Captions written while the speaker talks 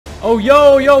Oh,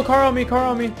 yo, car on me, car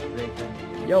on me.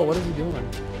 Yo, what is he doing?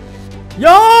 Yo!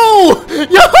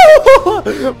 Yo!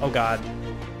 Oh, God.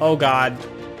 Oh, God.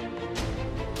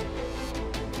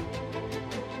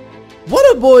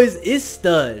 What up, boys? It's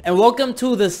Stud, and welcome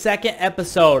to the second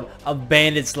episode of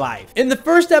Bandits Life. In the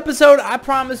first episode, I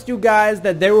promised you guys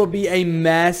that there will be a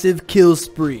massive kill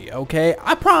spree, okay?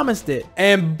 I promised it,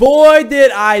 and boy, did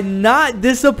I not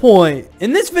disappoint.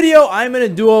 In this video, I'm in a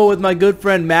duo with my good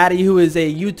friend Matty, who is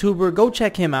a YouTuber. Go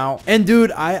check him out. And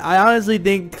dude, I honestly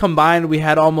think combined we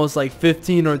had almost like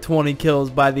 15 or 20 kills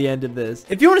by the end of this.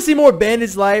 If you want to see more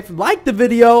Bandits Life, like the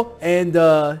video,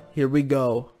 and here we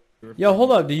go. Yo,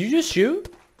 hold up. Did you just shoot?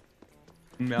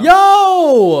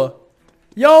 No.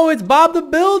 Yo, it's Bob the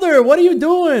Builder. What are you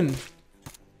doing?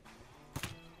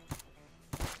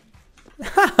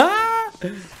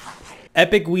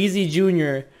 Epic Wheezy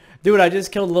Jr. Dude, I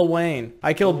just killed Lil Wayne.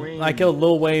 I killed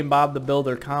Lil Wayne, Bob the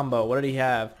Builder combo. What did he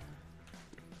have?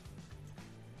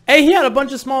 Hey, he had a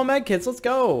bunch of small med kits. Let's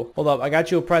go. Hold up. I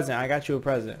got you a present.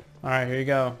 All right, here you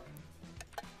go.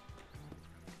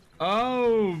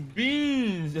 Oh,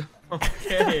 beans.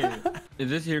 Okay.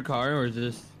 Is this your car or is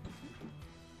this?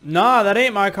 Nah, that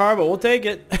ain't my car, but we'll take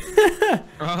it.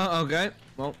 Okay.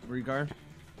 Well, free car.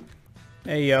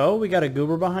 Hey, yo, we got a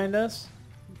goober behind us.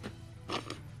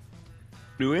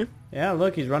 Do we? Yeah,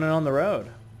 look, he's running on the road.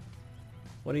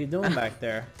 What are you doing back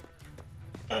there?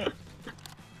 I'm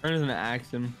just gonna axe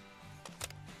him.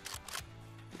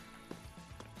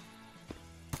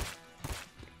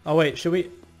 Oh, wait, should we?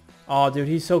 Oh, dude,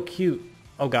 he's so cute.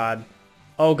 Oh, God.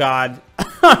 Oh, God.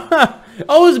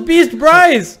 Oh, it's Beast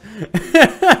Bryce.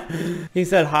 He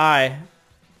said hi.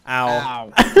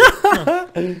 Ow.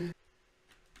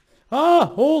 Oh,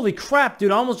 holy crap,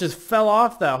 dude. I almost just fell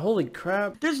off that. Holy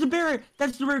crap. There's the bear.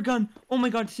 That's the rare gun. Oh, my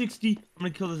God, 60. I'm gonna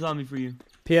kill the zombie for you.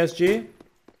 PSG?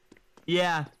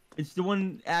 Yeah, it's the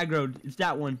one aggroed. It's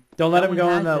that one. Don't let him go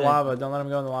in the lava. Don't let him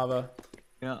go in the lava.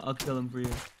 Yeah, I'll kill him for you.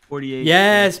 48.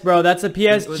 Yes, bro. That's a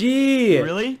PSG.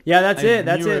 Really? Yeah, that's it.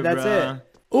 That's it.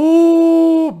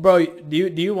 Ooh, bro. Do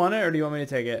you want it or do you want me to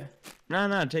take it?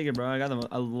 No, take it, bro. I got them.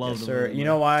 I love them. Sir, you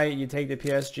know why you take the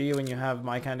PSG when you have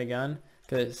my kind of gun?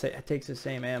 Because it takes the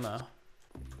same ammo.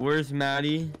 Where's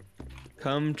Maddie?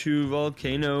 Come to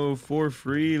Volcano for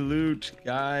free loot,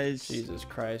 guys. Jesus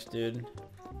Christ, dude.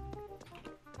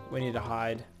 We need to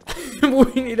hide.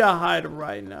 We need to hide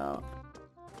right now.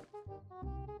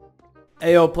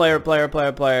 Ayo, player.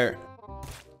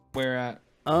 Where at?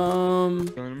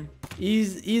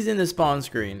 He's in the spawn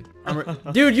screen.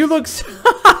 Dude, you look so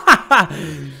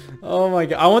oh my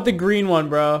God. I want the green one,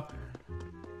 bro.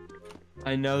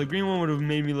 I know, the green one would have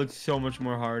made me look so much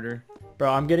more harder.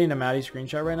 Bro, I'm getting a Maddie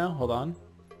screenshot right now. Hold on.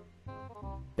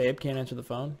 Babe, can't answer the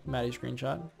phone. Maddie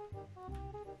screenshot.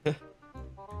 Hey,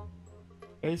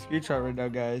 screenshot right now,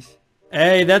 guys.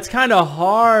 Hey, that's kind of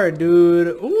hard, dude.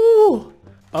 Ooh.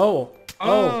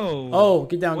 Oh,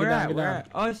 get down, get down.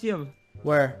 Oh, I see him.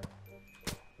 Where?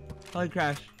 Oh, he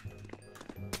crashed.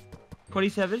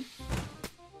 27?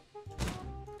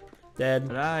 Dead.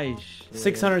 Nice.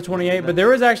 628, but there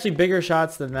was actually bigger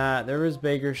shots than that.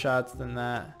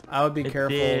 I would be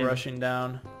careful rushing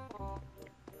down.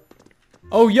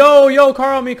 Oh, yo,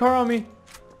 car on me.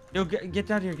 Yo, get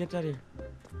down here, Should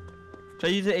I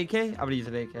use an AK? I'm gonna use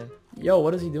an AK. Yo,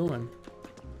 what is he doing?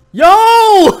 Yo!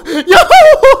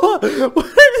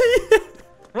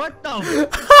 What the?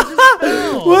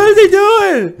 What is he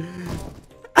doing?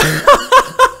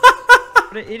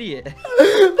 What an idiot.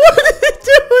 What is he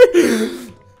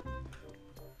doing?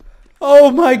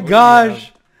 Oh my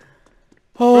gosh.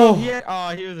 Oh.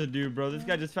 Bro, he was a dude, bro. This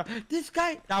guy just found.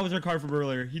 That was our car from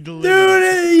earlier. He delivered.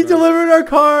 Dude, he delivered our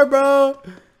car, bro.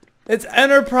 It's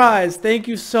Enterprise. Thank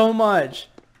you so much.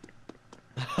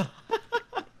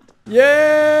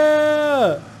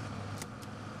 Yeah.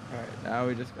 Alright, now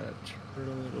we just gotta turn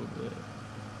a little bit.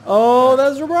 Oh,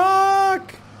 that's a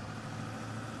rock.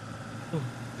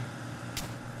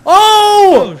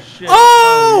 Oh! Shit.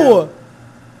 Oh!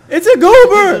 Yeah. It's a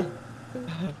goober!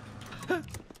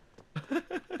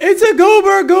 It's a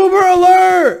goober! Goober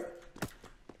alert!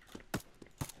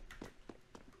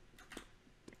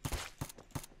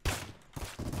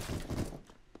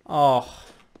 Oh,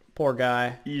 poor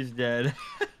guy. He's dead.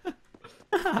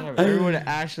 Yeah, everyone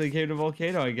actually came to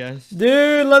Volcano, I guess.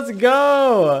 Dude, let's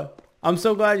go! I'm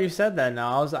so glad you said that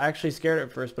now. I was actually scared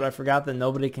at first, but I forgot that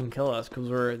nobody can kill us because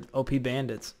we're OP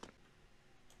bandits.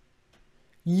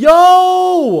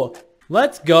 Yo!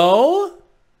 Let's go!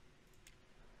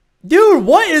 Dude,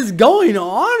 what is going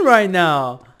on right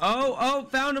now? Oh,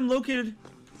 found him, located.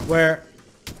 Where?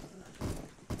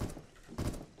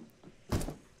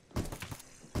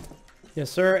 Yes,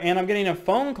 sir. And I'm getting a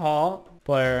phone call.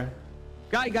 Player.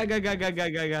 Guy.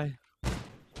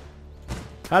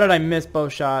 How did I miss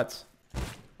both shots?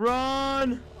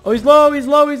 Run! Oh, he's low. He's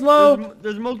low. He's low.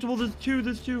 There's multiple. There's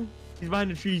two. He's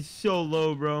behind the tree. He's so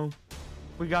low, bro.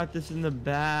 We got this in the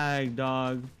bag,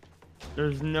 dog.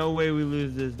 There's no way we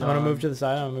lose this, dog. I'm gonna move to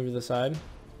the side.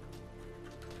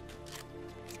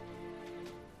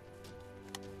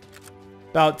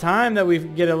 About time that we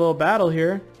get a little battle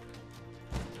here.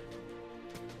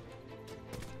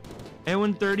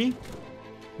 A130.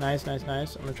 Nice. I'm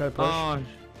gonna try to push. Oh,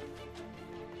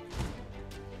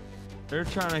 they're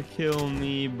trying to kill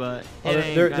me, but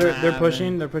they're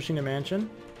pushing. They're pushing the mansion.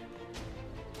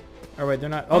 Oh wait, they're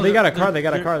not. Oh, they got a car. They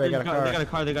got a car.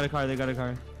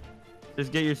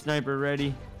 Just get your sniper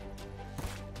ready.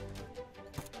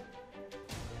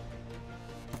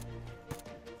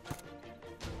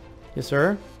 Yes,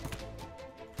 sir.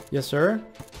 Flank. Yes, sir.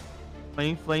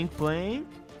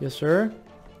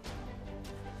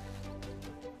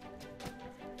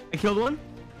 I killed one.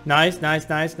 Nice.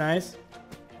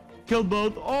 Killed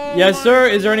both. Oh. Yes, sir.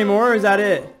 Is there any more, or is that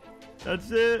it?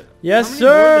 That's it. Yes,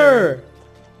 sir.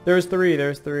 There's three.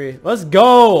 Let's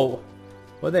go.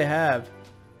 What they have?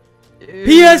 Ew.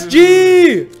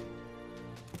 PSG.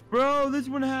 Bro, this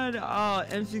one had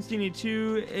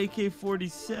M16A2,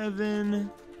 AK-47.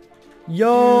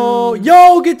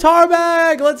 Yo, guitar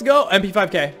bag. Let's go.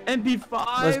 MP5K.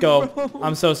 MP5. Let's go. Bro.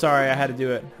 I'm so sorry. I had to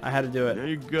do it. No,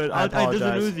 you're good. I apologize.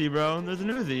 There's an Uzi, bro. There's an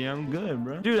Uzi. I'm good,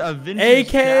 bro. Dude, a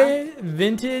vintage AK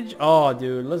vintage. Oh,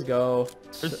 dude, let's go.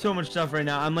 There's so much stuff right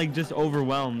now. I'm like just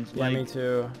overwhelmed. Yeah, me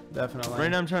too. Definitely.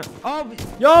 Right now I'm trying. Oh.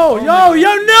 Yo, no!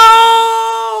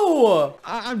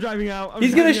 I'm driving out.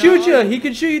 He's gonna shoot you. He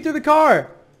can shoot you through the car.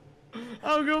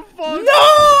 I'm gonna fall.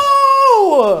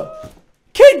 No!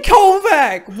 Kid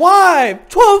Kovac, why?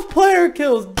 12 player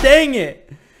kills, dang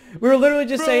it. We were literally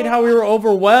just saying how we were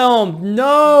overwhelmed.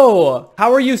 No.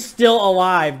 How are you still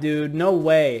alive, dude? No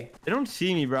way. They don't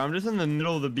see me, bro. I'm just in the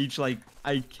middle of the beach, like,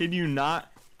 I kid you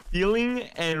not, feeling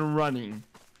and running.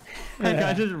 Like,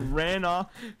 I just ran off.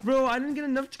 Bro, I didn't get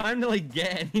enough time to, like,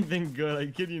 get anything good. I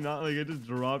kid you not. Like, I just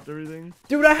dropped everything.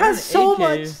 Dude, I had so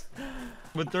much.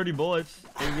 With 30 bullets.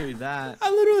 They give me that. I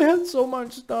literally had so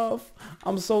much stuff.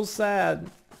 I'm so sad.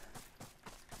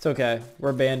 It's okay.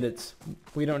 We're bandits.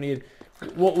 We don't need...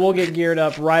 We'll get geared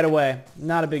up right away.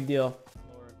 Not a big deal.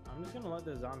 I'm just going to let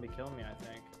this zombie kill me, I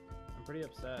think. I'm pretty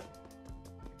upset.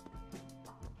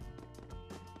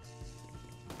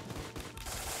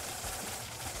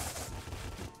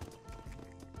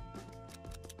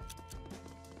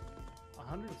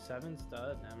 $107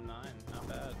 stud M9. Not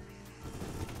bad.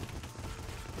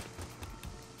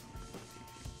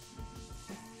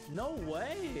 No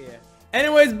way.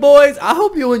 Anyways, boys, I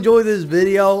hope you enjoyed this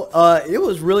video. It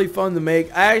was really fun to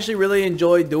make. I actually really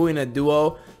enjoyed doing a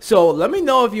duo. So let me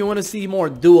know if you want to see more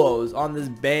duos on this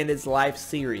Bandits Life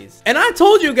series. And I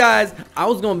told you guys I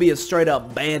was going to be a straight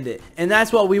up bandit. And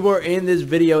that's what we were in this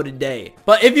video today.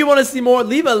 But if you want to see more,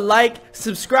 leave a like,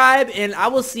 subscribe, and I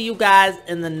will see you guys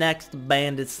in the next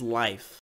Bandits Life.